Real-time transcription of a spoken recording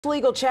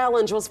Legal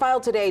challenge was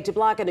filed today to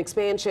block an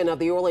expansion of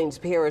the Orleans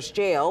Parish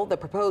Jail. The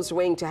proposed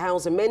wing to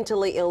house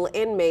mentally ill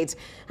inmates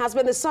has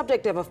been the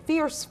subject of a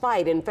fierce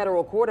fight in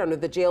federal court under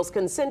the jail's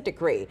consent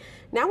decree.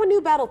 Now a new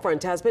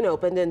battlefront has been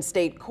opened in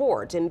state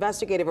court.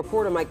 Investigative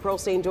reporter Mike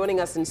Pearlstein joining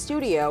us in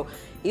studio.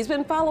 He's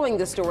been following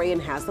the story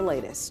and has the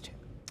latest.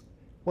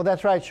 Well,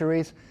 that's right,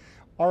 Charisse.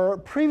 Our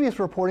previous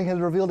reporting has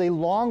revealed a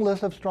long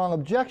list of strong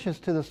objections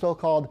to the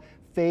so-called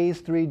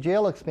Phase 3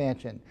 jail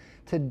expansion.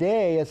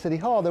 Today at City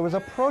Hall, there was a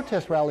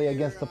protest rally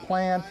against the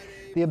plan.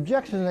 The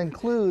objections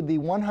include the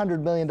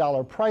 $100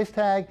 million price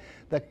tag,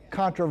 the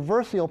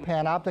controversial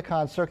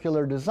panopticon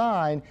circular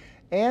design,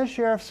 and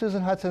Sheriff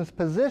Susan Hudson's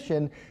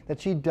position that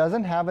she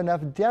doesn't have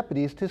enough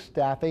deputies to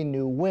staff a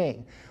new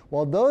wing.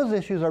 While those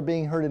issues are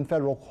being heard in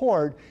federal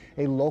court,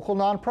 a local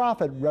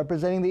nonprofit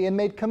representing the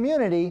inmate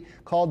community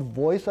called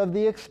Voice of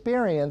the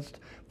Experienced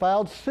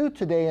filed suit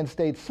today in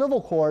state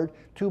civil court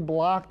to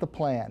block the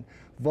plan.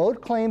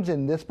 Vote claims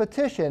in this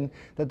petition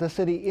that the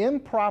city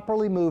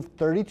improperly moved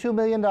 $32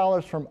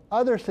 million from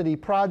other city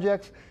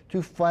projects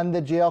to fund the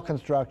jail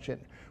construction.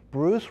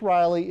 Bruce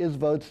Riley is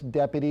Vote's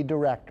deputy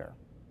director.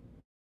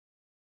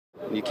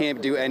 You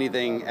can't do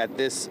anything at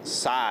this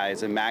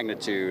size and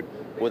magnitude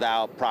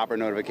without proper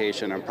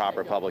notification and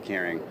proper public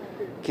hearing.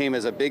 It came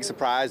as a big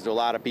surprise to a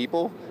lot of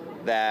people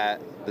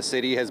that the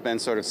city has been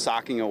sort of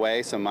socking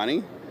away some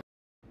money.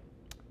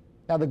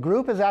 Now, the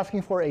group is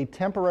asking for a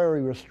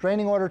temporary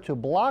restraining order to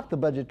block the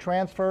budget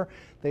transfer.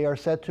 They are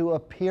set to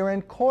appear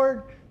in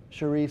court,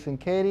 Charisse and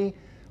Katie,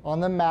 on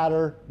the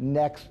matter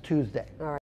next Tuesday. All right.